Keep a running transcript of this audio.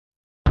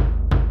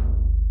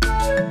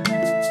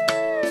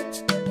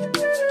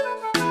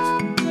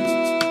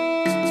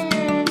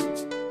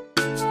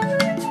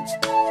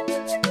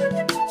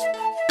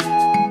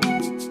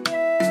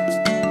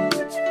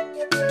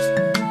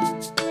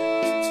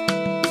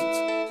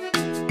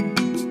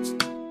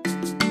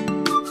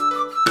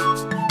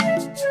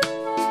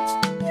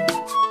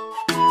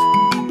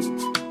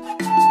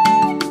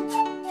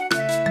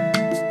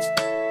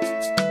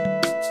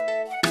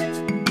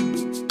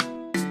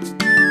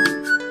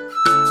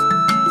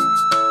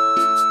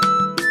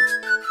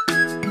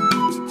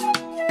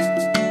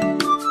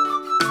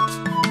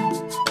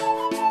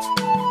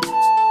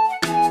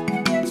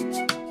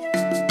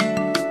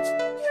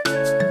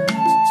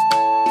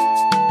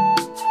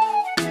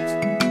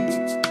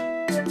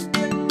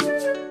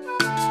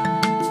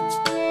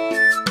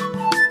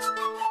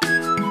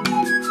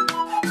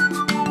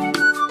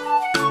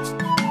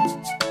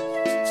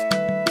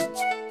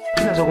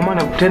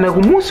tena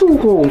kumusi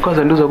uko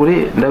nkaza ndoza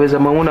kuti ndaweza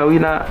mamuna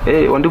wina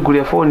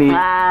wandigulira phone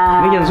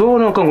nije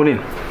nzoona ukangu nini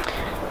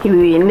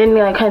iwe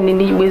nene akhani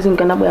ndi bwezi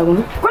nkanabwa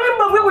kuno kwani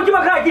mbabwe kuchima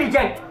khala chili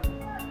chani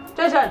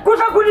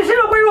kusakuti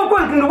silo kwa iwo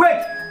kwa mtundu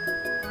wetu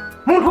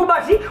muntu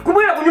basi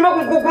kubwera kunyuma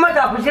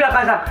kumata kuchira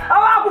kaza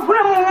awa akufuna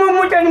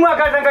muchani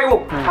mwakaza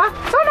ngaiwo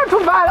sono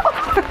tumbalo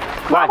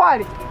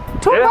kwali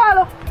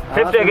tumbalo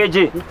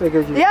 50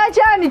 kg ya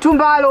chani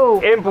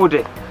tumbalo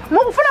impute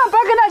mukufuna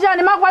mpake na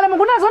chani makwale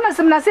mukuna zona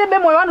simnasebe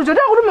moyo wanu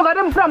chotaka kuti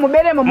mukate mufuna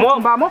muberemo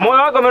mutumbamo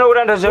moyo wako mena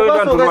uranda zewe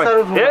tantu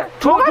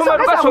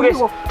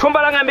tukasogesa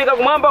tumba langambika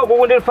kumwamba uko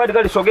kundi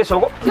fatika lisogesa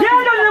uko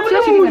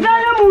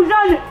yenda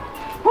muzane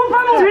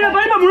kumpamu vile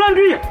balima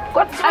mulanduya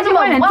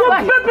achimwene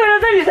pepele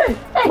zeni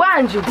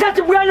bwanju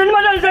zati bwana ni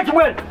madali zati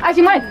bwana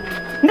achimwene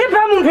ndipe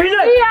muntu ile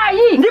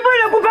iyayi ndipo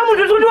ile kupa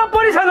muntu zudi wa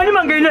polisi angani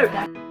mangene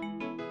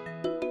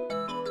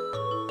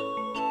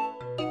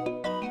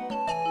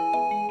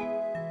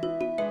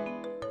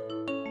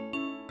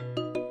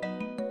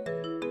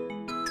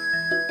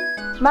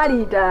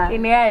Marita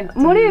ine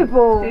auntie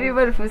mulipo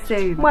ndilipo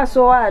lifuseni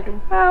mwaso watu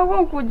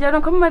wonkujja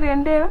no kama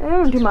marendera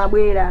ndi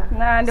mabwera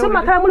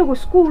simakhala muli ku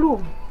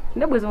skulu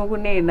ndebwezi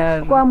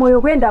mukunena kwa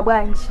moyo kwenda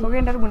bwanji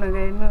ukenda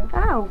kubunangaino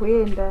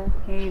ukuyenda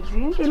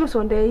eti inu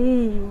sonde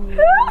iyi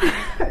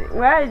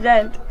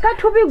wajanti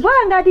kathupi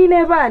gwanga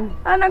tine pani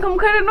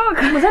anakamkhale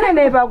noka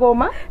muzanene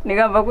pakoma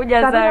nikamba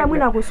kuja kapena zanga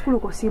mwina ku skulu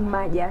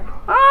kosimmaja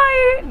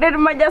ai ndeti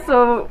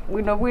majaso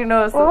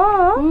bwino so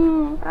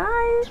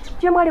ai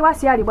chemwali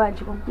wasi ali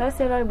bwanji koma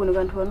nasela ali bwino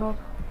kanthu wanopa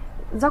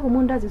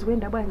zakumunda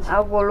zikwenda bwanji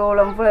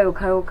akolola mvula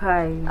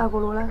yokhayokhai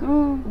akolola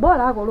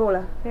bora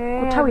akolola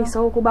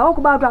kuthawisa ukuba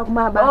watu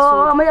akumaba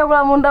so amaja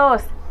kula munda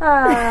wose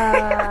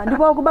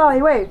ndipo akubawa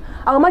iweyo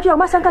akumachiwa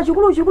masanka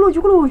chikulucho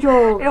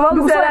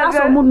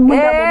ndikusolaso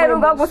munda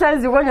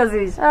ngakusanzi konyo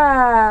zichi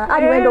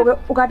ali wendo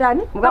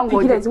ukatani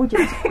ukapikira ziuche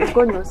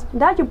zikonyoza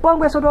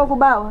ndachipongwe soto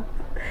okubawa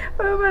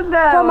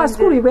koma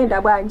skulu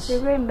ikwenda bwanji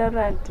ikwenda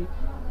ranti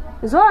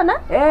zona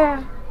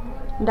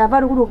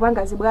ndavali kuti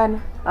kupanga zibwana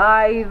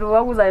iro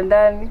wakuza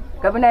ndani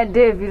kapena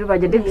David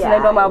paja David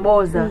sinaenda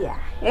maboza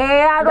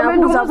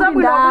adomendumuza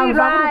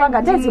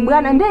kupanga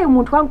tezibwana ndiye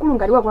munthu wankulu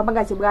ngaliwa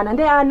kupanga zibwana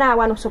ndiye ana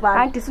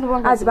wanosopana anti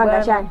sinopanga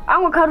azipanga chani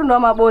angokhala ndo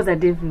maboza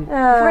David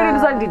fueli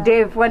ndizo ndi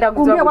Dave wenda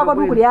kuzwa kumbe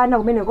kwako kuli ana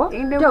kumeneko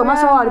ndiye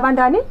maso ali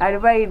pandani ali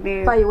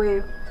paide pa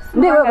iweyo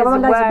ndiye wewe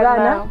kupanga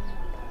zibwana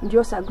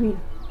ndiyo sagwira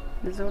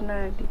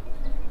ndizonadi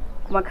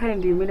kumakhale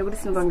ndi imene kuti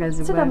sinopanga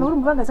zibwana sika muri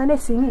mupanga zane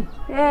singi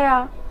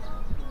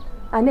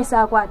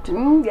anesa akwatu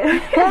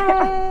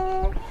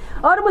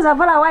ori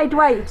muzavala white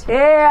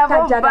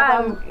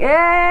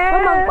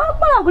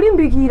koma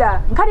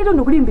kulimbikira nkhani to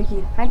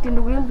ndikulimbikira anti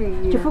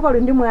ndikulimbikira chifukwa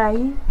ndi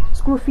mwayi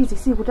school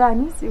fees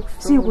sikutani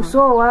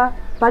sikusowa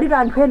palito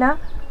anthu ena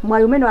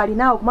mwayi umene ali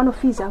nawo kumano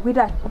fees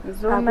akuitani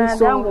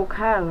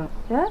akuzongokhala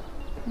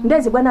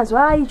ndezi bwanazo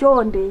ayi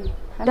chonde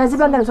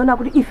ndazipangana zona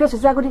kuti ifeso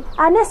zakuti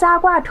anesa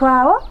akwathu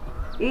awo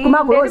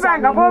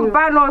kumagolozanga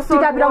kompano so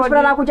tikapita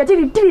kuchipatala kucha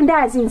tili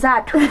ndazi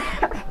nzathu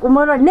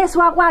kumona nesi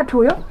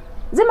wakwathuyo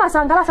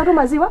zimasangalasa tu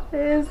maziwa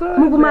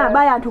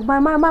mukumabaya anthu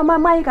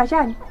mayika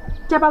chani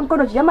chapa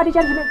mkono chijamati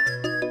chani chimene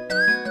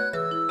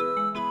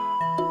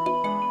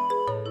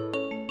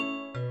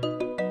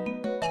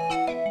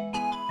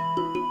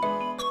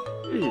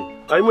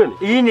aimwene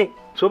ine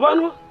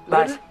sopano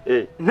basi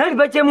nali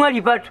pache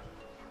mwali patu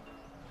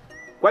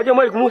kwaje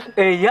mwali kumusi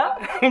ya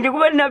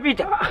ndikuba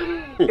ninapita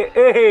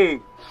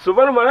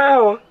sopano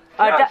malayawa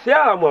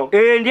sialamu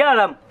ndi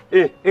alamu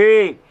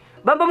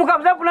bamba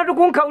mukabuza kunatu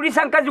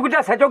kunkaulisa nkazi kuti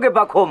asachoke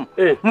pakhomo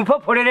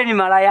mupopoleleni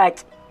mala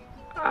yake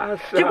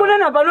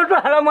chikunena pano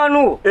twala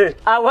mwanuwo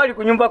awali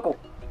kunyumbako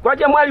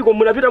kwaje mwaliko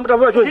munapita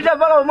mutavala chonje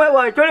nditavala omwe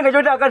wa cholinga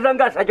choti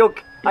akazanga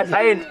asachoke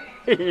asaende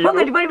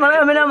panga ndipali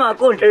malaya amene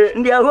amakonda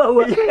ndi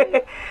awawa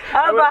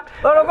apa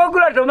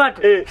olokogula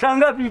tomato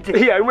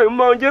sangapite imwe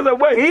mmaonjeza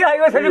bwana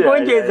iwe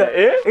salikuonjeza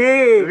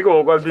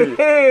ziko kwambiri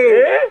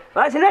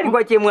basi nali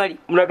kwa chemwali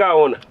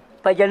mnakaona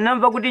paja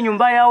namva kuti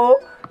nyumba yawo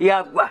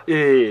yagwa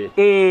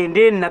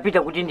ndiye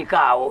ninapita kuti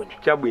ndikaone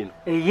chabwino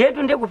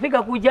yetu ndiye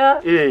kufika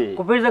kuja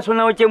kupeza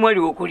sonawo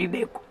chemwaliwo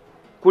kulibeko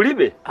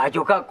kulibe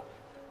achokako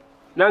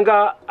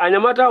nanga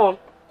anyamatawa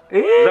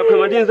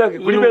zakhwima ndini zake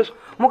kulibeso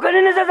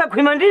mukaneneza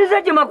zakhwima ndini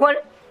zache makwale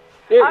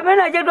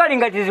amene achetu ali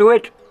ngati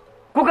ziwetu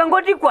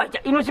kukangoti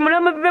kwacha inu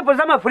simulama pipepo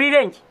za free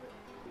range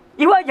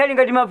iwo achali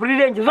ngati free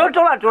range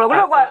zotolatola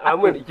kuno kwa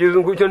amwene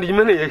chizungu cho ndi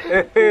chimene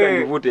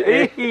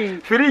ngandivute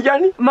free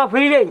chani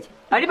free range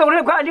alipa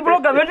kule kwa ndi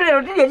program yote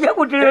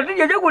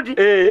tije chakuti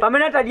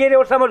pamene atadiere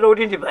osama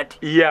zoti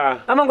ndipati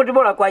ama ngoti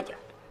bola kwacha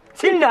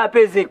sina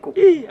apezeko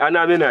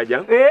ana amene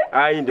aja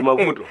ayi ndi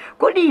mavuto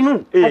kodi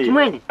inu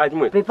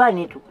achimwene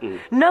pepani tu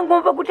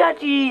nangomva kuti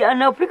ati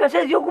ana Africa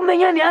size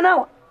yokumenyani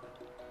anawa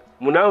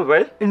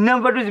munamva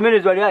namva tu zimene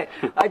zwali haya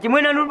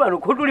achimwene anu pano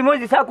khutu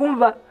limozi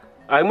sakumva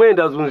aimwe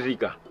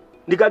ndazunzika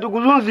ndikati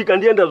kuzunzika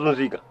ndiye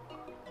ndazunzika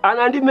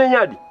ana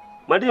ndimenyadi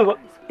mandimva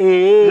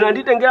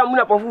zinanditengera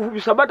muna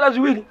pafupi sabata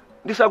ziwiri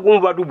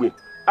ndisakumva tu bwino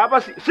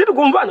apa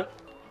sitikumvana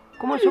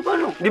Koma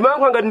sopano.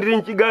 Ndimayankha ngati ndili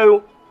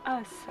mchigayo.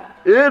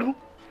 Asa. Etu.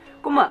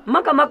 Koma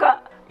maka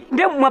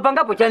ndiye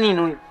mwapangapo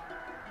chanini uyu.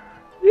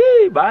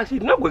 Basi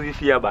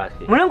tinangozisiya basi.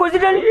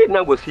 Munangozitani?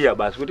 Tinangosiya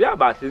basi kuti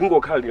basi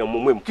zingokhalira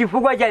momwemo.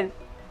 Chifukwa chani?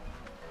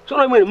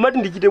 Sona mwene mati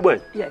ndichite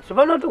bwanji? Yeah,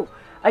 sopano tu.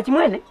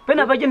 Achimwene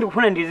pena pache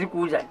ndikufuna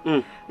ndizikuuza.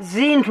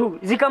 Zinthu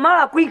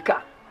zikamala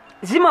kwika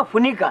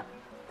zimafunika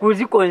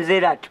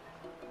kuzikonzeratu.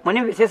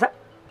 Mwanimvesesa?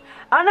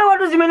 Ana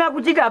watu zimene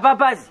akuchita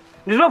apapazi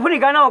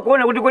ndizofunika anawo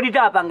kuona kuti kodi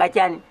tapanga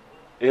chani.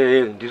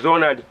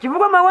 Ndizonadi.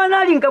 Chifukwa mawana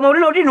ali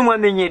nkamulina kuti inu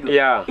mwamenyedwa.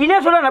 Yeah.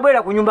 Ineso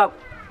lanabwera kunyumbako.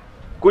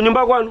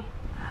 Kunyumba kwanu?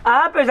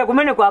 Apeza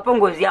kumene kwa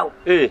apongozi yawo.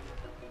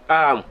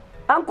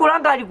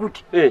 Ankulanga ali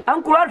kuti.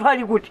 Ankulatu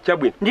ali kuti.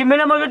 Chabwino.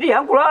 Ndimene mazoti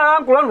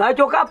ankulanga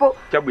achokapo.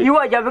 Chabwino.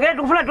 Iwo ajapekera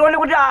tikufuna tione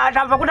kuti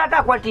atamva kuti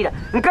atakwatira.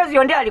 Mkazi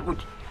yonde ali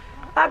kuti.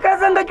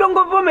 Akazanga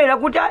chongovomera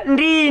kuti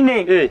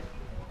ndine.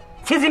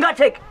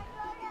 Sizingatheke.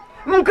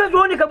 Mkazi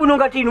woneka bwino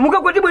ngati inu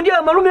mukakwatibwe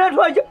ndiye malume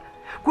athu aja.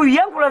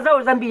 Kuyankula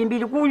zawo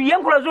zambiri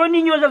kuyankula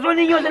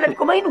zoninyoza ndati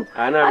koma inu.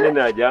 Ana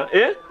amene aja.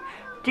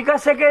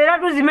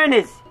 Tikasekereratu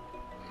zimenezi.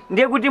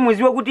 Ndiye kuti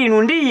muziwe kuti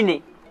inu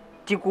ndine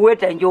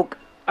tikuweta njoka.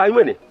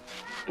 Ayimene.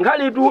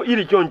 Ngali tu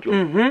ili choncho.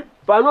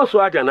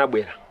 Panonso ati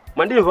anabwera.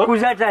 Mwandimva?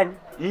 Kuzatani.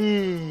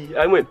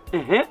 Ayimene.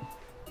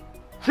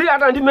 Si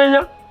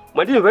atandimenya.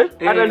 Mwandimva?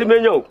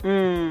 Atandimenya uko.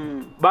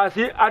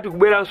 Basi ati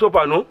kubweranso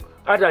pano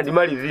ati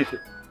andimalizise.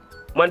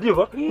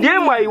 Mwandimva? Ndiye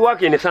mwayi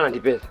wake ine sana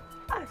ndipeza.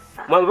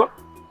 Mwamva?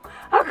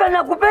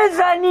 Akana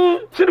kupezani.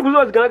 Sindi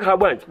kuzowa zikanakhala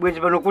bwanji.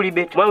 Bwezi pano kuli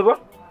betu. Mwamva?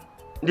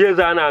 Ndiye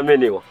za ana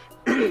amenewa.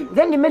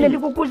 Then mene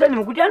ndikukuza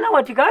nimukuti ana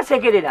watika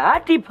asekerera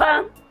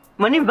atipa.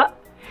 Mwanimva?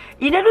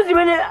 Inetu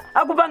zimene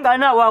akupanga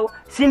ana wawo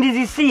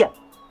sindizisiya.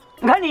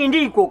 Ngani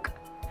ndikoka.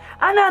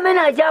 Ana amene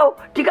ajawo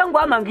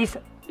tikangwamangisa.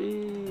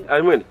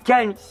 Ayimene.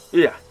 Chani?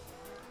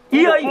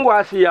 Iyo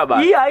ngwasiya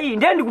ba. Iya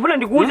ndiye ndikufuna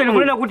ndikuuze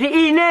ndikunena kuti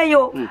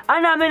ineyo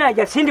ana amene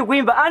aja sindi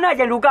kuimba ana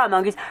aja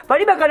ndikukamangisa.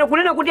 Palibe kana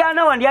kunena kuti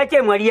ana wandi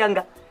achemwe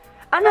aliyanga.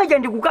 Ana aja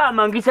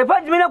ndikukamangisa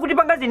pa zimene kuti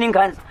pangazi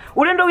ninkanza.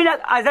 Ulendo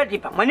wina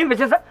azatipa.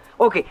 Mwanimvesesa?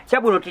 Okay,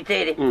 chabuno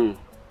titere.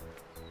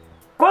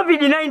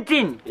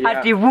 COVID-19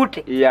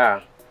 ativute.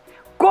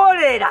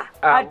 Kolera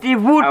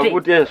ativute.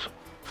 Avutenso.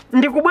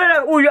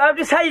 Ndikubwera uyu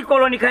ati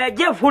cyclone kaya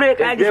jefule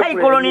kaya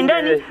cyclone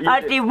ndani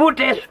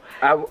ativuteso.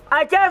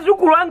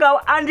 Achazukulu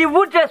anga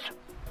andivuteso.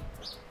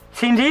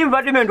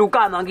 Sindimva time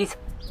ndukamangisa.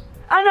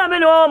 Ana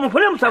amene wawo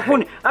mufune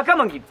musafune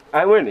akamangidwa.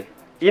 Ayimene.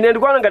 Ine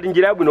ndikwana ngati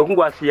njira yabwino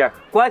kungwasiya.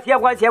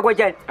 Kwasiya kwa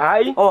chani.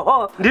 Ayi.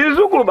 Oho.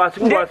 Ndizukulu basi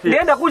kungwasiya.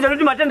 Ndenda kuza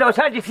kuti matenda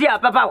osati siya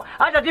papawa.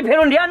 Hata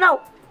tipero ndi anawo.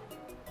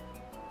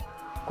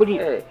 Kudi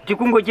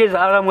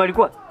tikungocheza alamu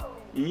alikuwa.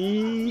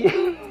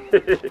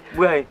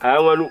 Bwayi.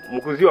 Amanu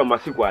mukuziwa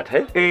masiku atha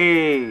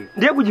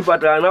ndiye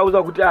kuchipatala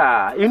nauza kuti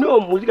ino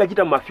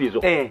muzikachita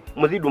mafizo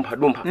muzidumpha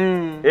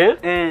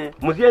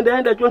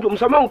muzienda choncho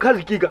msamamu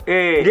khazikika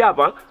ndi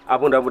apa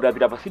apo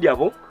ndapita pasidi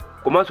apo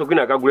komanso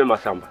kwina akagule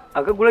masamba.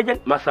 Akagula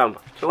chani? Masamba.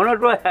 Sona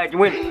to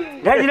chimwene.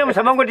 Ndazine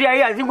musamango ti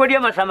ayi azingodi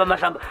masamba.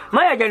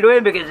 Maya aja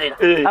ndoyembekezera.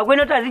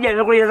 Akwena tazija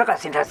nakuleza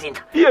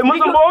zakasintha. Iye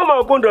masamba wama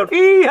akonda.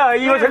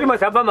 Iyo sali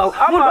masamba mawo.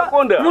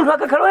 Muntu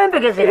akakhala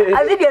oyembekezera.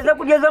 Azidi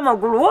zakujeza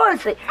magulu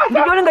wonse.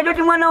 Ndicholinga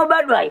choti mwana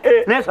obadwayi.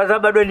 Nesa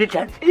zabadwa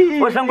ndithanzi.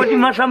 Osangoti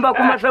masamba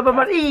ku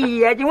masamba.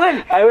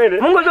 Chimwene.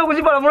 Mungu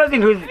zokuzipala mulo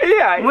zinthu izi.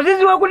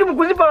 Muziziwa kuti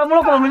mukuzipala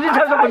mulo koma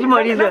muzithaza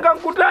kuzimaliza.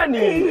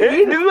 Ndakakutani.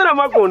 Ndizimena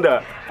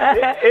makonda.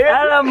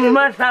 Ala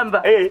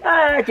masamba.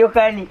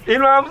 Chokani.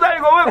 Ino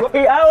amzali komweko.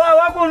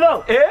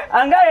 Wakuno.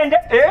 Angaende.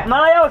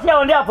 Mala yao siya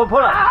onde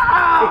apopola.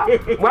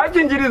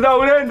 Mwachinjiriza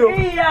ulendo.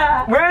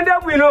 Mwende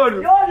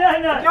bwinodu.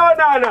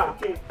 Yonana.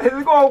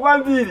 Ziko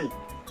kwambiri.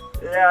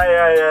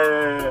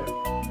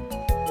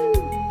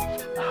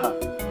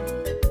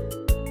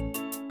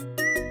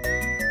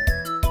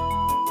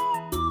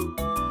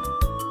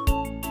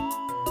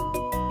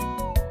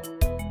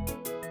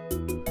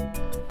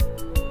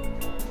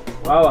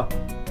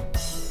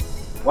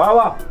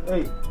 Wawa.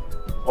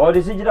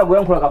 Odisijira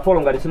kuyankhula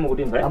kafolo ngati simu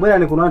kuti mbe. Abwera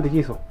ni kuno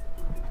andichiso.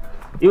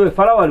 Iwe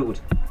Farao ali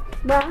kuti?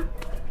 Ba.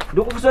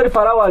 Ndikufusa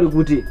Farao ali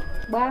kuti?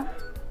 Ba.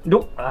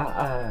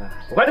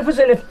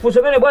 Ukatifusa ne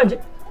fuso mene bwanje?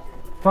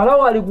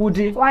 Farao ali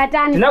kuti?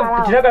 Watani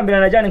Farao.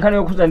 Tinakambirana chani nkhani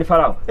yokuza ndi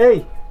Farao.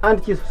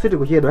 Andichiso siti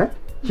kuchedwa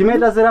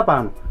Chimeta zera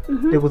pano.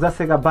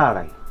 Tikuzaseka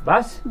bala.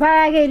 Basi?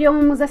 Bala yake iliyo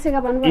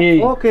muzaseka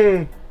pano. Okay.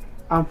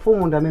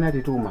 Amfumu ndamene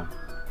atituma.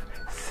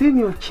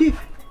 Senior chief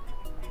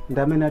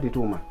ndamene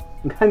atituma.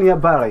 Nkhani ya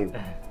bala ino.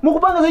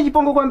 Mukupanga za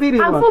chipongo kwambiri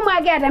ino. Amfumu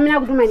ake atamina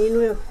kutuma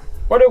ninuyo.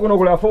 Kodi kuno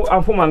kula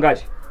amfumu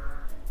angati?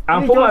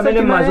 Amfumu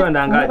amene mazo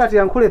ndangati. Mukati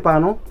yankhule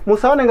pano,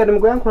 musaone ngati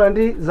mukuyankhula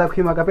ndi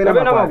zakhwima kapena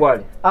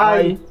makwali.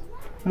 Ayi.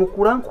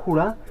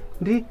 Mukulankhula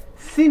ndi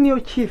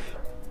senior chief.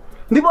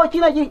 Ndipo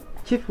china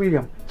Chief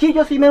William.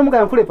 Chicho simene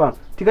mukayankhule pano,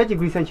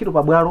 tikachigwisa ntchito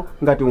pabwalo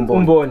ngati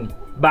umboni.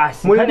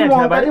 Basi. Muli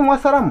ngati mwa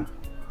salamu.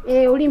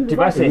 Ulimbi.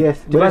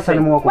 Tibase ni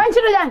mwako. Kwa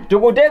ntchito jani?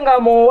 Tikutenga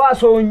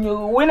mowaso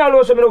wina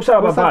losomera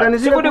kusala papa.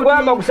 Sikuti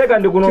kwamba kuseka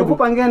ndi kuno.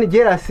 Tikupangeni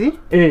jealousy.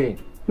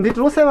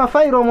 ndituluse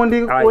mafairo mo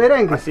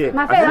ndikuwerenge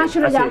Mafairo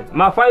anshuro ja.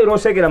 Mafairo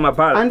osekera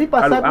mabala.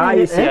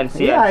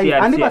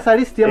 Andipasa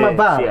list ya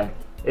mabala.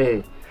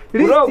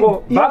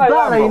 Kurogo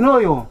bala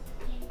inoyo.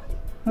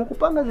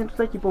 Mukupanga zinthu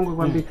za chipongwe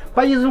kwambiri.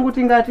 Pa chizungu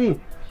tingati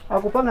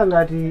akupanga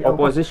ngati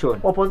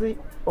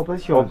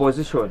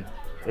opposition.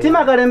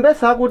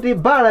 Timakalembesa kuti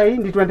bala iyi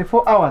ndi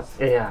 24 hours.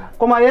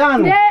 Koma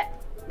yanu.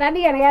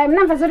 Ndadiga ya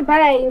mnamva zoti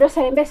bala iyi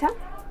ndosalembesa.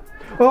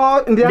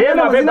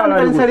 Ndiamene zina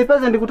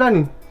mkanisalipaze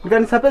ndikutani.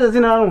 Mkanisapeze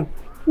zina lanu.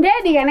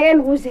 Ndediga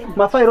ndikuze.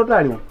 Mafairo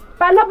tali.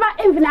 Panopa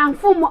emvina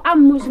mfumo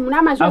amuzimu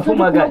namazwa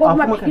Afuma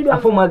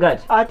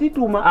gati.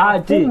 Atituma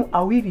mfumo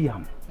a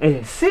William.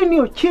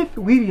 Senior Chief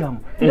William.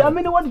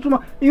 Ndiamene watituma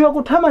iwe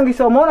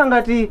kuthamangisa umaona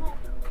ngati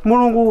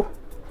Mulungu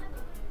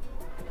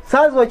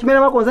sazi wachimene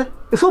makonza.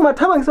 So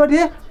mathamangisa wati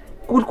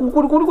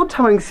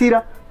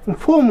kuthamangisira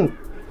mfumu.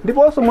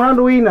 Ndiponso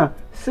mwandu wina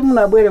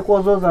simunabwere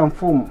kozoza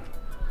mfumu.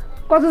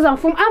 Kozoza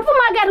mfumu. Amfumu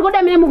agati koda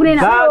amene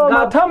mukunena.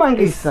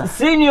 Mathamangisa.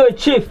 Senior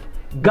Chief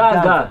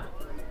Gaga.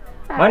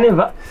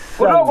 Manimva?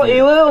 Kutoko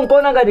iwewe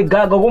nkona ngati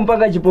Gaga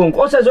kumpanga chipungu.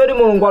 Osazori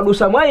Mulungu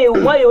adusa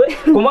mwaiwe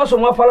komanso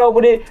mwafala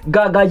kuti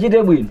Gaga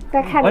achite bwino.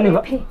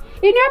 Manimva?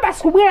 Iniwe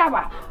basi kubwera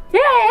pa.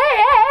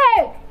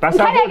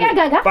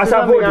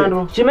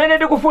 Pasapoti. Chimene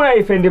tikufuna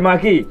ife ndi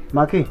maki.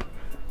 Maki.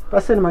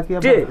 Paseni maki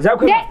hapa.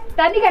 Zakwi.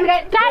 Tandika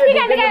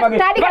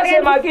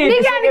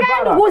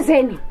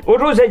ndikuzeni.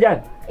 Utuze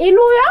jani.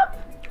 Inuyo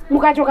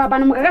mukachoka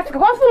pano mukakafika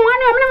kwa mfumu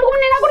wanu amene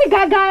mukumunena kuti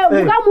Gagayo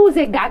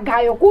mukamuze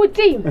Gagayo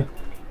kuti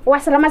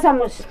wasalama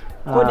samusi.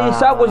 Kodi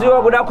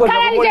sakuziwa kudakho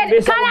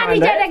ndikubisa.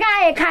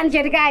 Kala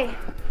njetekaye.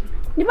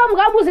 Ndipo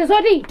mukamuze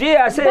zoti.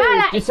 Tia se.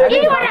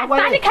 Iwe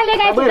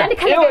tandikhaleka.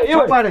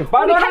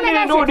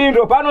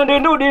 Pano ndi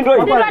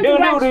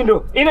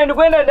udindo. Ine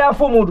ndikwenda ndi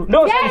afumudu.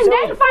 Ndo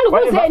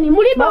ndifana kuzeni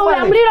mulibe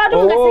ulamuliro ati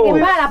mungaseke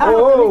bala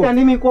pa.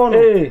 Ndi mikono.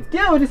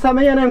 Tiye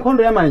utisamenya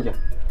nkhondo ya manja.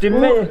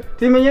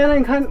 Timenyana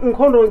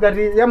nkhondo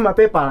ngati ya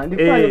mapepa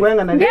ndifana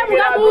kuyanga na. Ndiye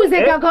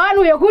mukamuze Gaga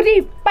wanuyo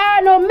kuti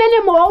pano mmene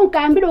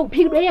muwankambidwe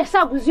kuphikidwa iye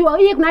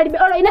sakuziwa iye kunalibe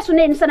olo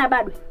inasuneni sana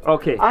badwe.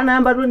 Okay.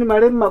 Anayamba tu ni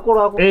malemu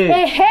makolo ako.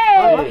 Ndiye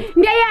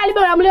iye alibe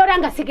ulamuliro oti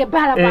angaseke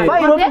bala pa.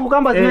 Fairo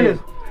tukukamba zimenezo.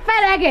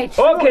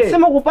 Okay.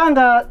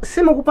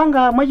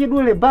 Simukupanga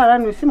mwachidule bala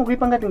ni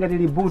simukuyipanga ngati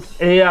libuti.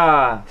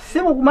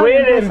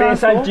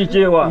 Kwelembesa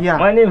nchichewa.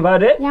 Manimva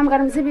de?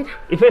 Nyamukati mzipita.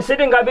 Ife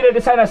siti ngapite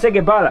tisana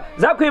seke bala.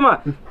 Zakwima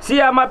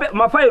siya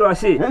mafairo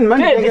asi.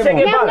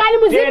 Tiseke bala.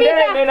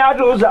 Tiendele nena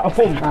atuuza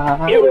afumu.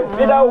 Iwe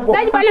pita huko.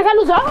 Daji bale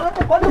kanuzo.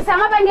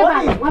 Sama pange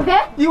bala. Mwampe?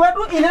 Iwe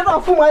tu ineto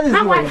afumu azizi.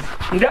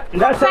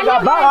 Ndaseka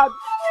bala.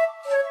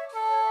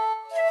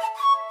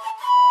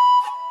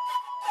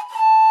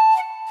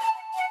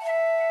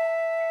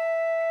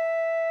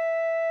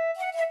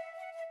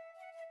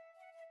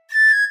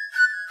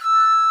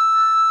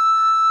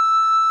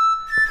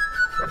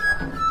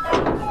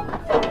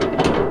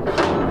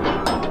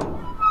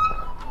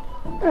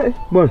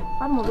 Bwana.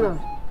 Pamoja.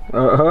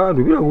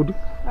 Ndubira kuti.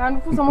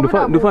 Andifusa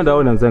mukudabo. Ndifuna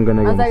ndaona nzanga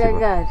nake. Anzanga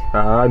gari.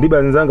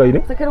 Ndiba nzanga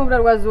ine. Sekera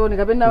mudalo kwazoni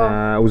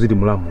kapena. Uziti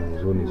mulamu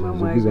zoni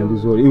zozigiza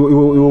ndizoli. Iwe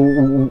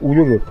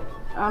uyoyo.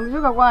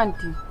 Anduka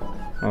kwanti.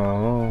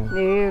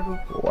 Nero.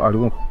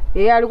 Alikonko.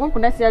 Alikonko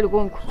ndasi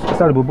alikonko.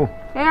 Sali bobo.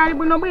 Ali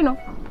bwino.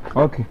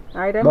 Okay.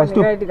 Basi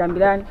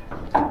tikambirani.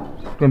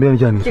 Tikambirani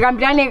chani?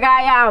 Tikambirani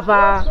kaya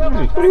apa.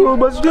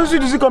 Basi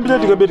just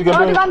tikambirani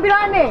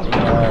tikambirani.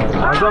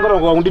 Azangala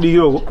kwa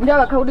kundidikiroko.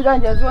 Ndio akaudika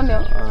nje azone.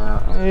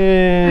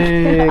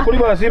 Kuli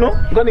basi no?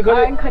 Ngani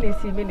kale? Ngani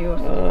simene yo.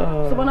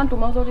 Sobona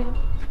ntuma zori.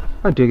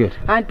 Antekete.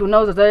 Antu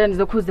nauza zaya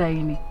ndizokhuza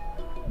yini.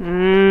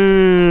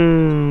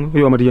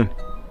 Iyo amatijani.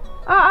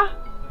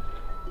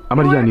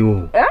 Amatijani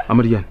wo.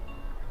 Amatijani.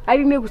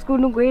 Aline ku school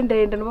ngoenda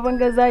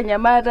ndopapangeza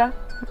nyamata.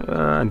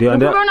 Ndio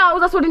unaona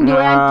uzasoti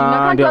ndiwe anti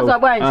nakantwaza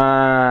bwanje.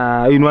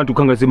 Inu antu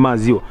kanga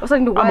simaziwa.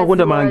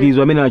 Amakonda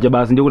malangizo amene acha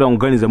basi ndikuti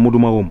anganiza mutu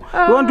mwakomo.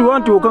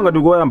 Wantu ukanga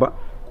tikoyamba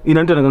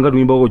ina nditana kanga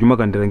tunyimba ko chuma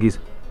kandirangisa.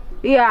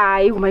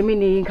 Ikuma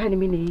imene nkhani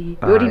imene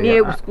yoti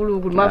niye ku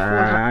school ku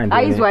mafuna.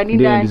 Aizwa ndindani.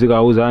 Ndiye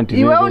ndizikauza anti.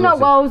 Iwe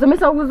unakauza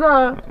mesa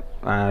kuzoa.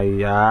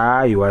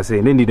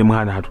 Wase ndinde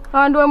mwana hatu.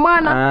 Ndiwe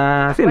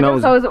mwana.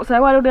 Sinauza.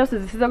 Sawala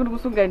udasizisiza kuti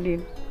kusunga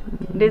ndini.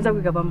 Ndenza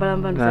kuikapambala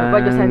mbando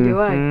sabajo sande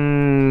wayi.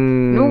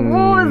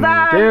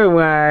 Nukuza.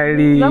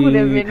 Mwali.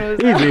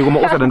 Izi kuma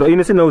usadando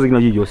ine sinauza kina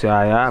chijo se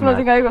aya.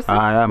 Sinozinga iko si.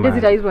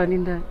 Ndezitaizwa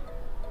ndindani.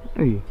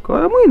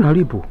 Kaya mwina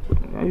alipo.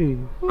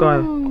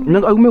 Kaya.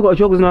 Nanga akumeko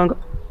achokuzinanga.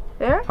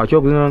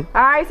 Achokuzinanga.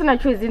 Sina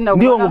choice ndina.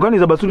 Ndio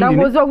ngoganiza basuli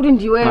ndini. Nakuzoa kuti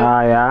ndiwe.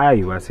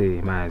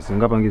 Wase mazi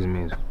ngapangiza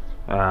mezo.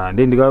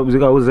 Ndi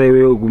ndikauza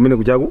iwe kumene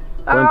kuchaku.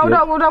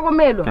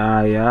 Utakomedo.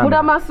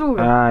 Muda masulu.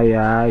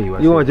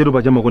 Iwo wachetu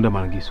pachama konda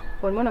malangiso.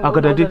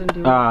 Akatati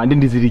ndi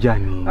ndizili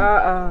chani.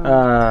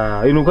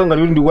 Ino kanga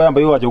ndi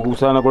ndikuyamba iwo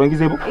achakusana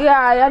kulangizepo.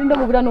 Ndi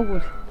ndokupita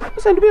nokuti.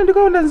 Sasa ndipita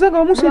ndikaona nzanga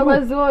wa musipo.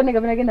 Kwazione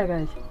kapena kenda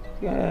kachi.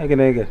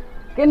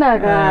 Kena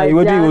kachi.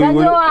 Iwe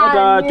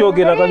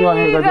atachokera kanywa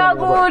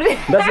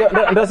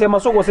ndasiya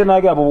masoko sena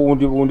yake apo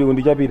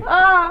undichapira.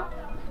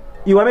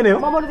 Iwe ameneyo?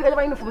 Mama ndizikacha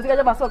pa uniform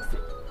zikacha pa socks.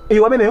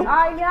 Iwe ameneyo?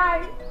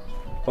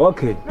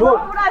 Okay.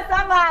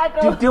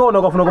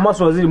 Tiona kafuna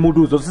kumaso zili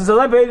mutuzo. Sasa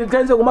zabe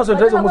tenze kumaso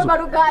tenze muso.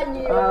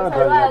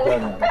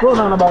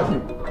 Tona na basi.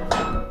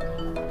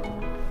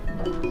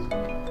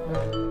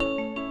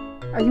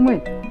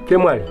 Achimwene.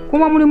 Chemwali.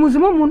 Kuma muli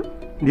muzimo muno.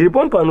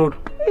 Ndilipo mpanoto.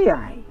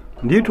 Iyayi.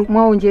 Nditu.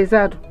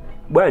 Mwaonjezatu.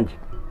 Bwanji.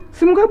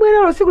 Simukabwera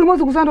lo siku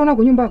limozi kusanda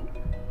ku nyumbako.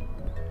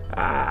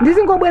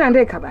 Ndizingobwera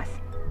ndekha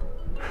basi.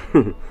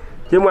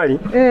 Chemwali,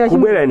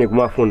 kubwera ine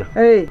kumafuna.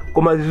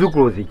 Koma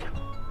zizukulu zija.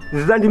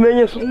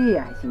 Zizandimenyeso.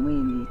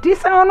 Achimwene.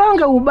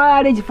 Tisaononge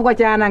ubale chifukwa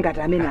cha ana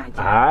ngati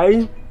amenaje.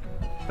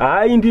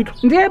 Hayi nditu.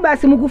 Ndiye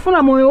basi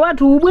mukufuna moyo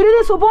watu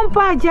ubwirireso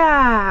pompaja.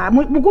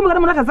 Mukumbe kana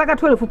munatha zaka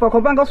 12 pa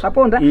kompanga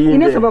usaponda,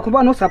 ineso pa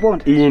kompanga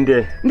usaponda.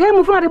 Inde. Ndiye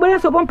mufuna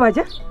tibwereso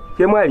pompaja?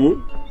 Chemwali,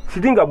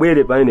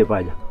 sitingabwere paene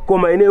paja.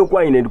 Koma ineyo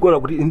kwa ine ndikuona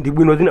kuti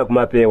ndibwino zina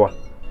kumapewa.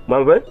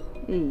 Mwamva?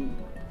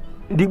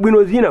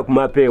 Ndibwino zina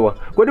kumapewa.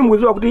 Kodi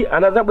mukuziwa kuti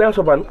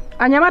anazabweranso pano?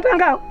 Anyamata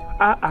ngawo?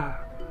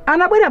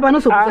 Anabwera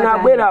pano so kusaka.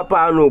 Anabwera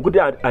pano kuti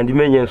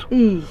andimenyenso.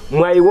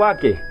 Mwai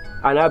wake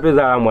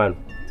anapeza amwano.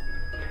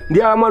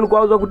 Ndiye amwano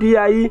kwauza kuti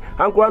yayi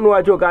ankulano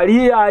wacho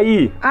kali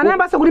yayi.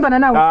 Anamba so kulimbana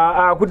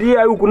nawo. Kuti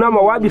yayi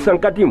kunama wabisa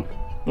nkatimu.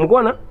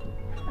 Mukona?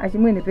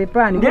 Achimwene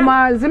pepani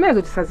koma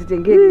zimezo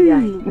tisazitengeri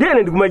yayi. Ndiye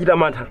ndikumachita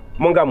mantha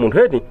monga munthu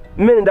eti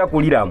mmene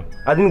ndakuliramo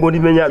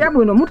azingondimenyabe.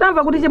 Chabwino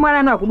mutamva kuti chemwana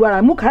anu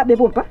akudwala mukhalabe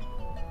pompa.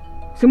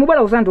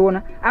 Simubwera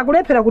uzandiona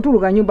akulephera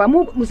kutuluka nyumba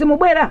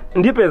simubwera.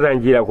 Ndipeza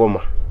njira koma.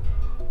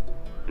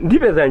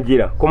 Ndipeza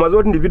njira koma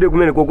zoti ndipite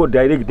kumene koko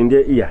direct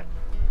ndiye iya.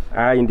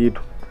 Ayi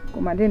ndito.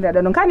 Koma ndenda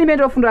dano nkhani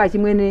imene ofunda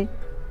achimwene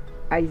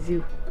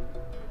aiziwa.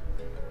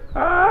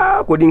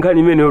 Kodi nkhani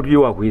imene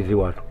yotiwa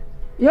akuiziwa watu.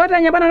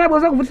 Yota nyabana nabo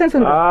zakuvutisa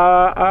nsoni.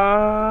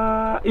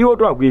 Iwo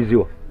to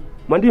akuiziwa.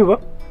 Mwandimva?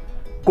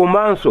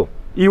 Komanso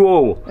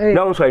iwowo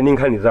nawonso ali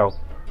nkhani zawo.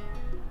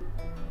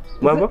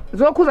 Mwamva?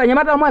 Zokhuza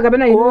nyamata omwe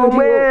kapena ino.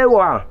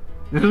 Omwewa.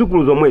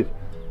 Zizukulu zomwezi.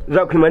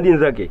 Zakhima ndi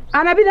nzake.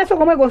 Anapita so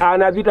komweko.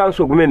 Anapita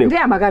so kumene.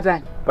 Ndiye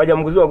amakatani. Paja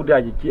mukuziwa kuti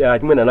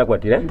achimwene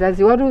anakwatira.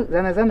 Ndazi watu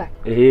zana.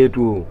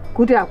 Tu.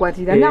 Kuti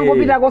akwatira.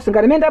 Nangopita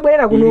kosinga rimene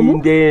ndabwerera kunomu.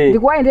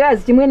 Ndikuwaendera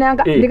chimwene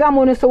anga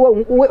ndikamuoneso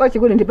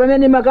wachikule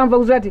ndipamene makamva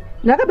kuzati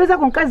nakapeza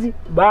kumkazi.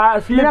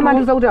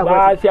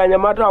 Basi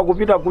anyamata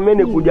akupita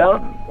kumene kuja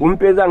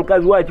kumpeza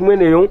mkazi wa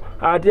chimweneyo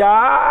ati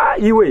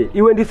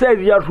iwe ndi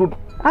size ya tutu.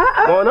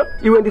 Ona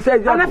iwe ndi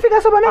size ya.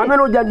 Anafika so pamene.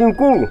 Amene ujandi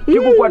nkulu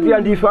tikukwatira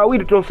ndife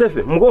awiri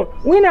tonsefe mko.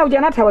 Wina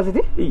ujanatha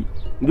waziti?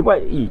 Ndipo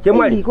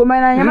chemwali.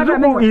 Koma anyamata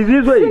amene.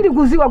 Izizo iyi.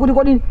 Sindikuziwa kuti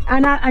kodi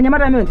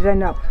anyamata amene nditani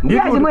nawo.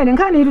 Ndiye chimwene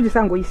nkhani itu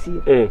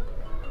tisangoisiya.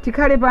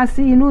 Tikhale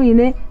pansi inu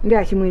ine ndi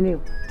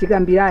achimwenewo.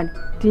 Tikambirane.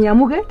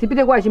 Tinyamuke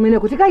tipite kwa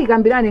achimwenewo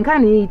tikayikambirane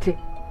nkhani ite.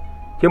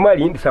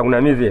 Chemwali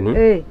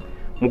ndisakunamizeni.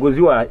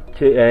 Mukuziwa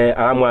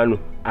amwanu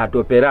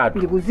atoperatu.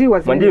 Ndikuziwa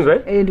zimene.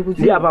 Mwandimva?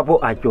 Ndikuziwa. Ndi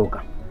apapo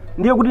achoka.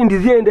 Ndiye kuti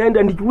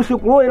ndizienda ndichipuse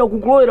kuloera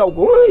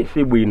uko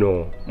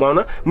sibwino.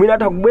 Mwana mwina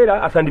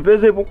atakubwera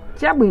asandipezepo.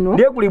 Chabwino.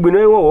 Ndiye kuli bwino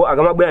iwowo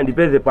akamabwera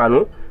ndipeze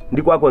pano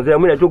ndikwakonzera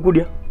mwina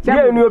chokudya.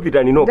 Ndiye inu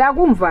yopita nino.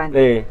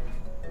 Ndakumvani.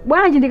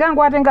 Bwanji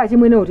ndikangwatenga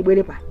chimwenewo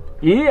tibwere pano.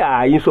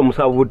 Inso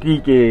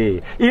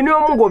musavutike. Inu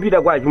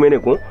mungopita kwa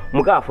chimweneko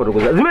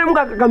mukafotokoza. Zimene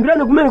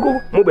mukakambirana kumeneko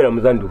mubwera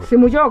muzanduka.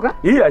 Simuchoka?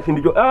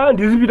 Sindicho.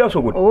 Ndizipita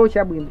so kuti.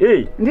 Chabwino.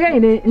 Ndiye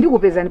ine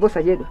ndikupeza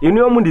ndiposa chedwa.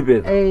 Inu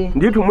mundipeza.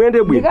 Nditu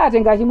mwende bwino.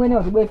 Ndikatenga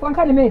chimwenewo tibwere.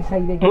 Fankhani mezi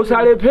saile.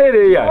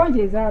 Musalephere ya.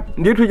 Onje zato.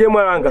 Nditu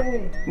chemwalanga.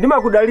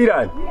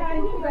 Ndimakudalirani.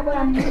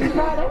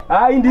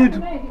 Nditu.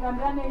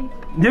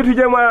 Nditu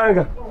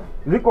chemwalanga.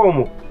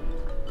 Zikomo.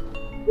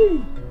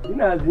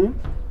 Inazi.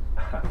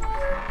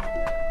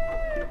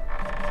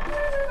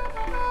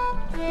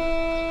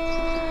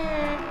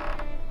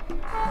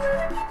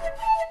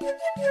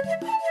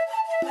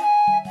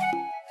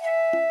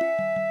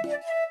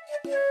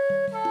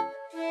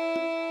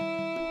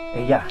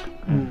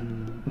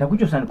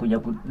 Ndakuchosani kuja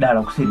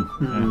kudala kusiri.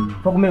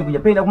 Pakumene kuja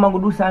penda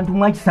kumangodusa anthu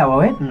mwachisawa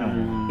we.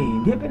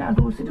 Ndiye pena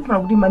anthu sitifuna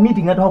kuti ma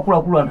meeting athu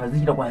akulu anthu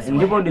azichita kwa asima.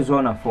 Ndipo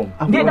ndizoona form.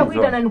 Ndiye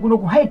ndakuita nani kuno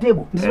ku high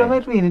table.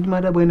 Ndisipamaitu ine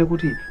ndimadabwa ine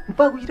kuti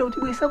mpaka kuchita kuti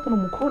bwesa kuno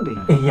mukhonde.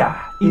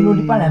 Ino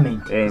ndi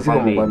parliament.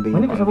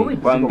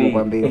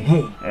 Kwambe.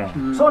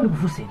 So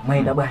ndikufuse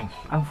mwaenda bwanji.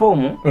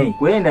 Afomu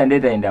kuyenda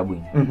ndetaenda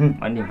bwino.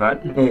 Mandimva?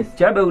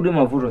 Chabe kuti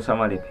mavuto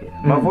samalephera.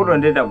 Mavuto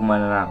ndeta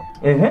kumana nawo.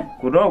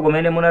 Kutoka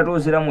kumene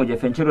munatuzira muje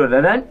fenchiro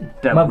dadani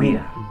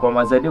tabwira.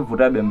 Koma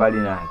zadivutabe mbali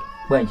nake.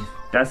 Bwanji.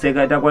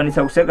 Taseka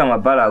takwanisa kuseka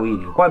mabala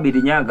awiri. Kwa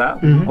bidi nyaga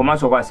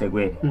komanso kwa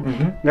sekwere.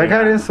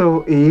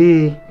 Ngakhalenso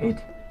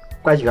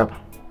kwachikapa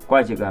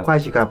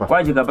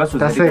so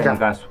zatika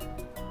ngaso.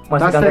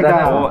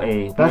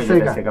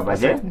 Taseka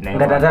baje.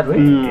 Ngatatu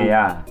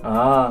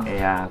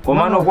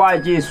Komano kwa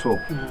chiso.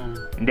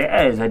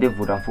 Nde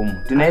zadivuta mfumu.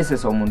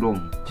 Tinaisesa umundumu.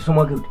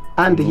 Chisomo kuti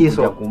andi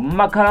chiso.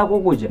 Kumakhala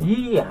kukuja.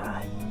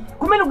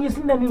 kumene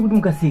kujisinda nini kuti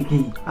mukaseke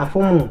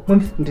afumu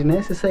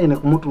ndinayesesa ine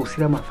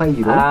kumutulusira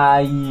mafailo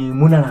ayi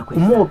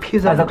munalakwisa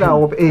kumuphiza kuti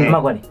awope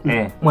makwani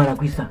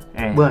mwalakwisa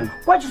bwana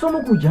kwa chisomo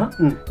kuja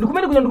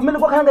ndikumene kuja ndikumene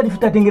kwakhala ngati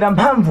tatengera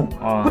mphamvu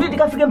kuti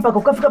tikafike mpaka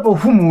ukafika pa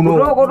ufumu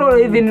uno kutoko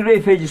ivi ndiro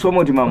ife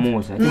chisomo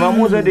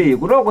timamuza ndi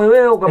kutoko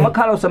iweyo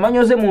ukamakhala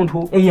usamanyoze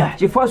munthu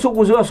chifukwa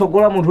sukuziwa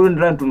sogola munthu uli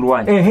ndira mtundu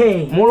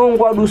wanje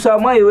mulungu adusa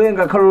mwa iwe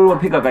ngakhale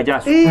lophika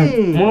kachaso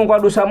mulungu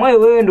adusa mwa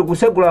iwe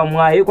ndikusegula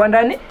mwayi kwa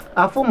ndani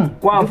afumu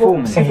kwa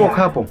mfumu sipo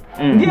kapo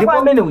ndipo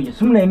amene kuja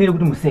simunayenera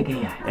kuti museke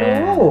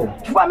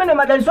chifukwa amene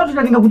madaliso athu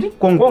tatinga kuti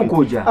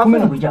konkuja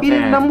kumene kuja ili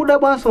na muda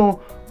bwanso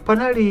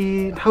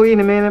panali nthawi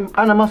ine mene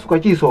ana masuka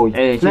chiso uja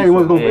nali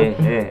mwe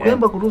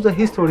kuyamba kutuza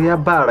history ya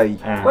bala iyi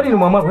kodi ni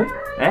mwamwako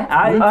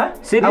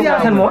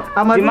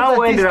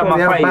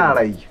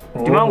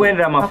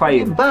timangoendera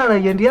mafailo bala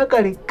iyi ndi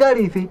yakale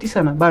kale ife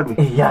tisana badwe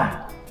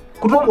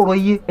kutokolo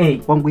iye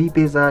wangu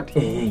ipeza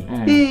ati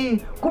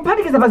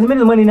kuphatikiza pa zimene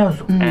zomwe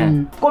nazo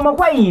koma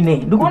kwa ine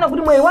ndikuona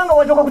kuti mwayi wanga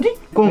wachoka kuti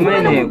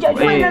kumene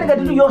kuchafanya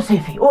ngati tu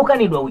Yosefe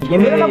okanidwa uja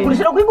yemera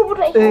nakulisira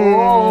kuikuputa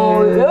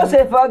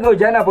Yosefe ake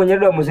uja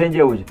anaponyedwa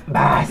muzenje uja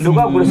basi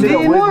ndikukulisira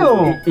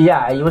moyo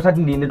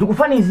yosati ndine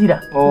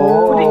ndikufanizira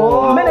kuti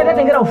mmene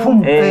tatengera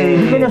ufumu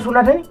mmene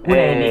sunatani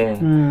kunene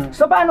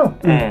so pano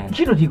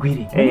ntchito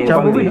tigwire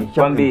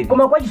kwambiri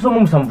koma kwa chisomo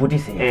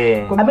musamvutise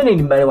amene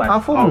ndi mbale wake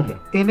afumu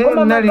ine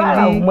nali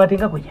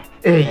mwatenga kuja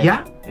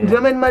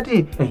ndimene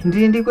mati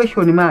ndi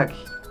question mark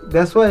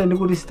that's why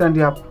ndikuti stand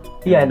up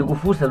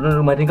ndikufusa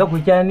ndio mwatenga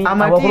kuchani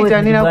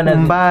amatitanira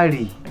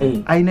kumbali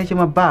aina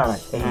chema bala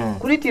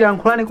kuti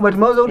tilankhulane kumati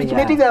mauza kuti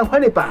chimetika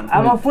lankhulane pano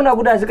amafuna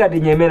kuti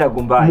azikatinyemera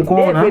kumbali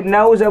David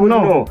nauza kuti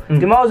no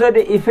timauza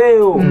kuti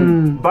ifeyo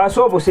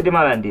basopo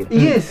sitimalandira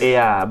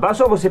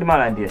basopo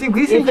sitimalandira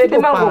ife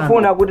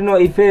timangofuna kuti no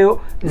ifeyo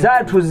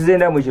zathu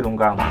zizenda mu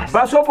chilungamo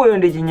basopo yo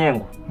ndi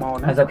chinyengo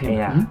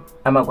azakwira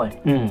amakwani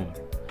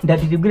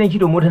ndati tigwire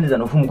ntchito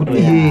mothandiza ufumu kuti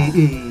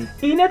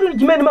inetu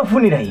chimene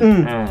mafunira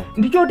iyi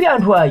ndichoti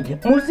anthu aja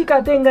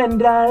muzikatenga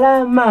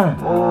ndalama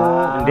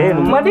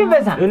ndenu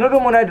mwandimvesa inotu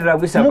munatira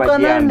kwisa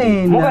pajambi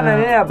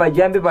mukananena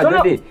pajambi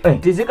pachoti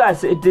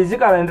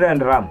tizikalandira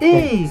ndalama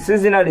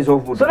sizinali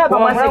zovuta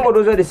koma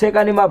munangotoza kuti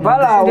sekani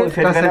mabhala awo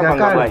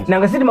fetekanapanga bwanji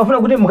nanga siti mafuna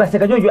kuti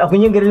mukaseka choncho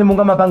akunyengerere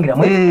munga mapangira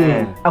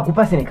mwe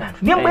akupaseni kanthu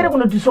ndiye mbwere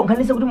kuno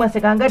tisonkhanise kuti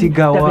mwaseka ngati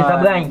tapeza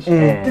bwanji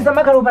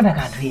tisamakhala upanda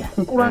kanthu iya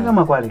nkulanga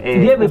makwale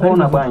ndiye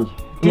bepona bwanji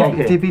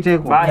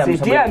tipiteko basi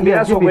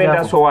tiyambira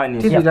sokwenda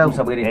sowani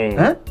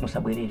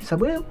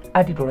musabwerere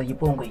atitola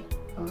chipongwe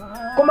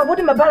koma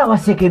kuti mabala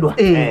wasekedwa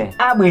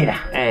abwera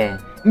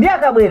ndiye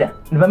akabwera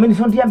ndi pamene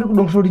sondiyambe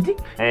kudongosolo liti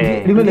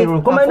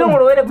limenelo koma ine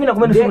mulowere kwina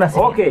kumene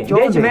simunaseka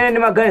ndiye chimene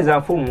ndimaganiza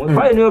mfumu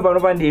ifa inuyo pano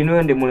pandi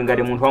inuyo ndi muli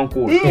ngati munthu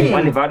wamkulu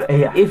mwandipata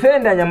ife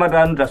ndi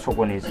anyamata anu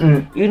tasokoneza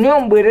inuyo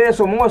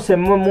mbwerereso monse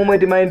momwe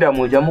timayenda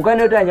muja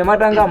mukane kuti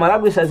anyamata anga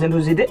amalakwisa zinthu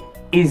zite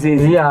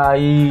izizi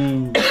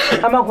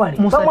amakwali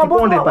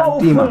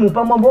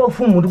pamwambo wa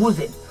ufumu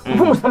ndikuze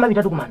ufumu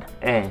samapitatu kumanda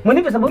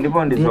mwandipesa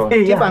ndipo ndizo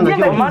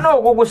komano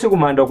uko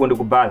kusikumanda uko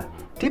ndikubala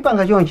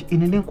tipanga chonchi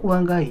ine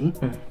ndinkulangayi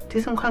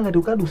tisinkhanga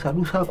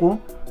tikadusako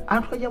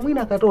anthu aja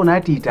mwina akatona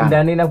atita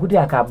ndanena kuti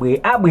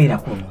abwera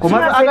kuno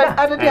koma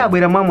atati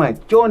abwera mwamwa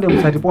chonde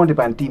musatiponde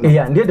pa mtima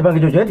ndiye tipange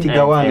choncho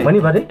tigawane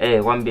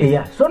mwanipate kwambiri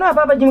sono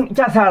apapa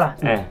chasala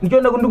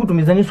ndichonda kuti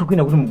ndikutumizaniso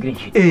kwina kuti mugire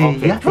ntchito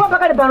chifukwa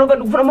pakali pano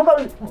ndikufuna monga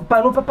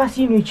pano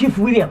papasino chief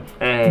William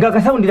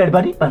ngakasaundira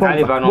lipati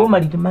boma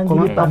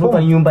litimangire pano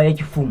pa nyumba ya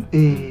chifumu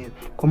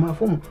koma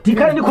afumu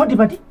tikale ndi khoti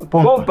pati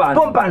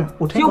pompano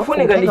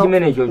siufunika ndi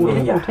chimene chocho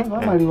utenga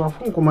wamaliwa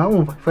afumu koma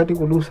umva ifati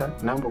kudusa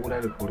namba kuti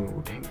ali kuli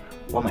utenga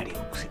wamaliro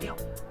kusidiao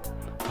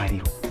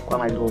maliro kwa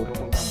maliro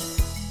utokonga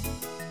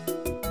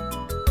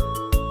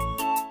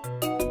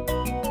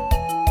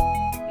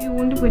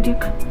iwu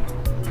ndikwetika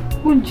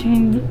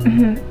ujeni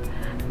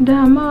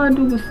ndama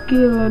watu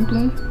kusikira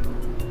tu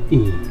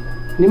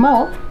ni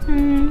mao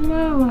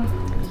mawa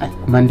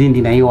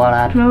mandindi na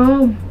iwala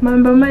no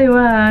mamba mai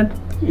watu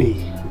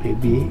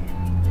baby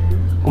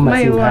kuma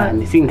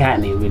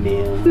singani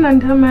wene sina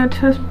ndama ya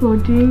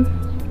transport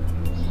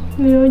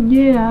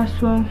niyoje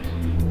aswa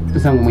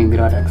tusangu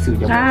mwimbira wa taksi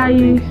uja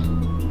ai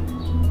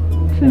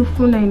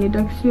sinifuna ini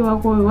taksi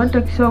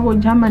wako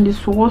jama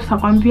ndisukosa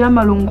kwambia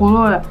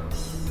malongolola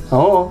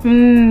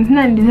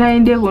sina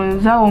ndizaende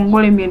konzao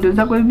ngole miendo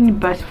zako hivi ni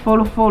basi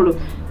follow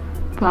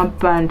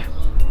pampando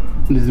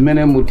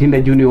ndizimene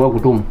mutinda junior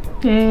wakutuma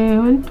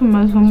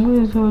wantuma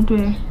zomwe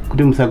zote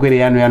kuti musakwere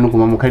yanu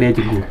kuma mukhali ya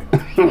chigulu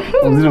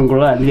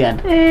muzilongolola ndi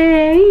anthu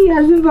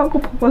azimva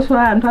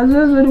kupokoswa anthu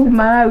azozoti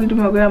kumalawi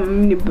timakwera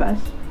mini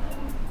basi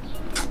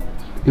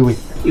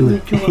iwe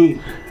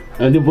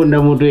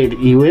ndiponda moto eti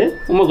iwe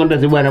umakonda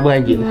zibwana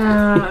bwanji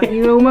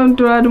iwe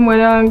umamtola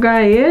tumwele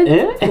wangaye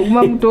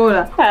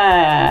umamutola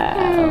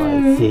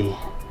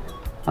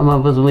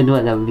amambo zomwe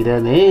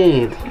ndimakambirana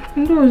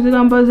ndo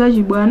zikamba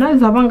zachibwana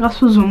zapanga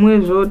suzomwe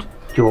zote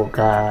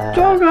choka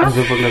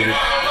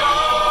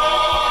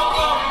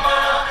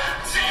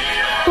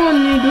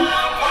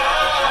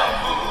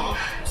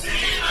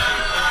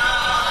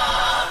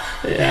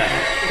Ya,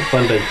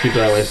 upanda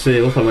ntchito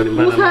awese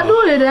usamalimbana.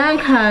 Usadule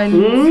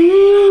dankhani.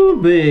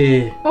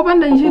 Be.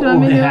 Opanda ntchito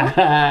amene.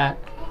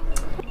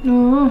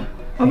 No,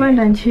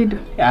 opanda ntchito.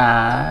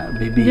 Ah,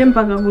 baby. Je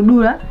mpaka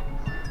kudula.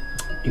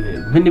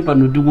 Iwe mene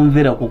pano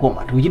tikumvera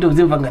kukoma. Tikuchita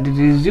kuzimva ngati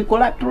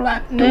tizikola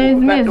tula.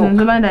 Zimene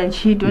zopanda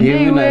ntchito.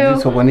 Ndiwe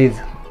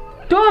zisokoneza.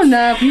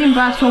 Tona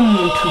kuyimbaso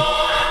munthu.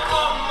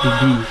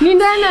 Bibi. Ni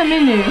ndani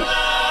ameneyo?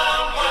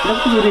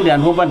 Ndakuti ndi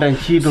anthu opanda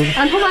ntchito.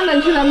 Anthu opanda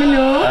ntchito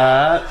ameneyo?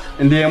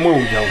 Ndiye mwe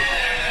uja.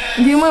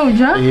 Ndiye mwe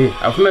uja?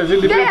 Afuna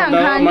zindi pesa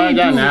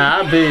majana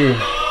abe.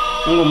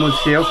 Ngo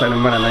musiya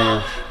usanimana naye.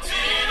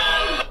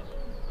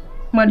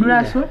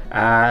 Mwadulaso?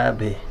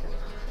 Abe.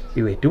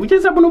 Iwe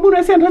tikucheza bunobuno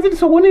asi anthu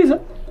azitisokoneza.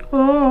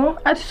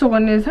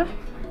 Atisokoneza?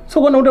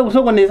 Sokona uta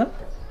kusokoneza?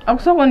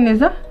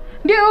 Akusokoneza?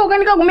 Ndiye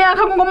ukanika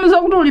kumeyankha kungomuza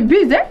kuti uli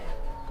busy?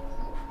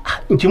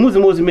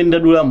 Nchimuzi mene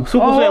ndadulamo.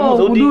 Sukuso ya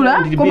muza kuti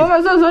ndili busy. Koma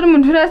mazozo kuti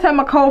munthu lesa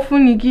amakhala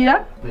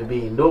ofunikira. Bebe,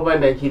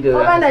 ndopanda ntchito.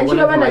 Opanda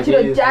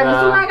ntchito chani.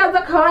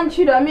 Sunakaza khala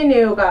ntchito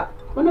ameneyo ka.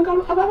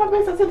 Apa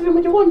pesa seti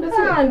muchikondi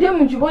sio? Ndiye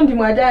muchikondi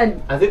mwatani.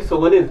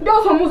 Azitisokoneza. Ndio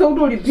somuza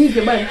kuti uli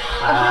busy bwana.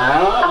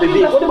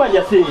 Bebe, kodi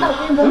banja sini.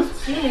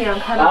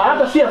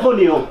 Tasiya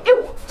phone yo.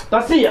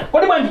 Tasiya,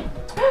 kodi banja.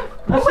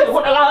 Tasiya,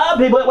 kodi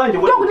bebe banja.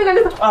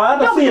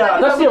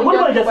 Tasiya, kodi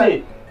banja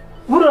sini.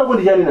 Vura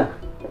kundi janina.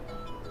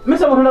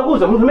 Mesa mtu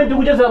nakuza, mtu menti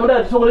kucheza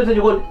mudada tisokoneza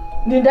chikondi.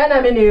 Ndi ndani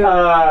ameneyo?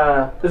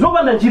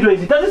 Zopanda ntchito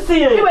izi,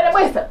 tazisiye. Iwe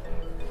lebwesa.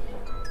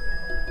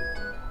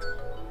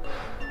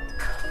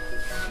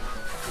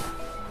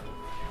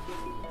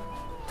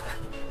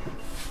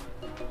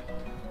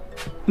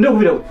 Ndio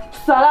kuvira.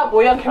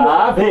 Salapo yake.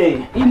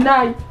 Be.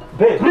 Inai.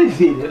 Be,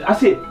 please.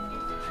 Asi.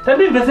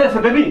 Tandi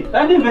invesesa, baby.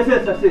 Tandi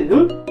invesesa, see.